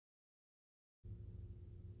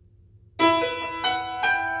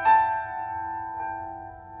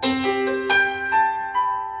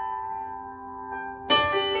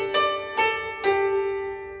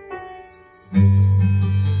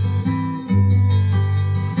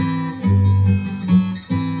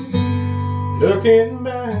Looking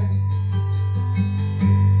back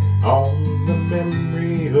on the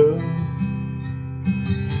memory of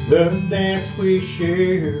the dance we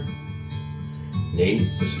shared 'neath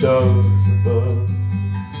the stars above.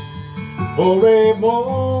 For a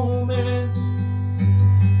moment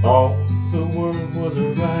all the world was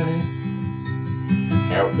right.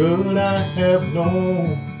 How could I have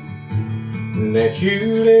known that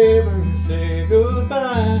you'd ever say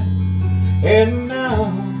goodbye? And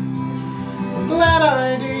now I'm glad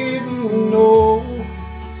I didn't know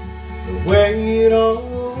the way it all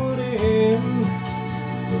would end,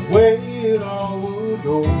 the way it all would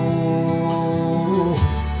go.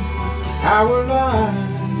 Our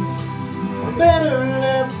lives are better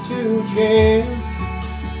left to chance.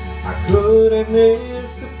 I could have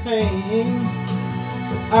missed the pain,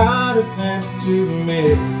 but I'd have had to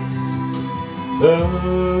miss the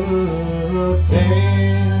dance.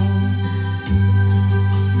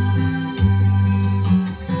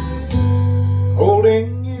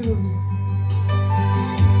 Holding you,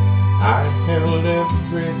 I held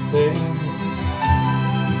everything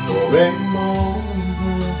for a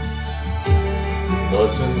moment.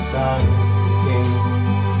 Wasn't I the king?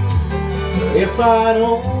 But if I'd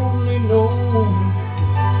only known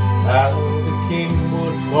how the king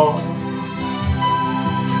would fall,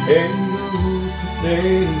 and who's to say?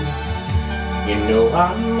 You know I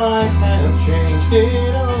might have changed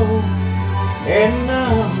it all. And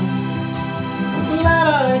now I'm glad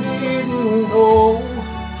I didn't know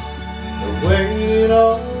the way it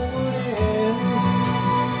all would end,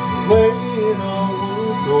 the way it all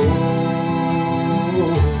would go.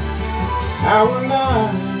 Our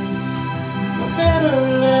lives are better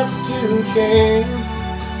left to chance.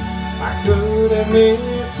 I could have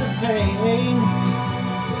missed the pain,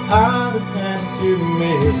 I'd have had to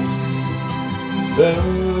miss the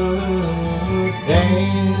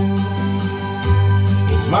dance.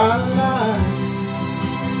 It's my life,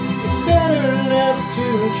 it's better left to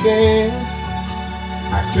chance.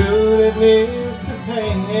 I could have missed the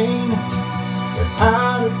pain, but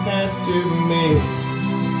I'd have had to miss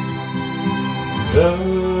the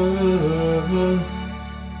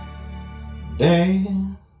dance.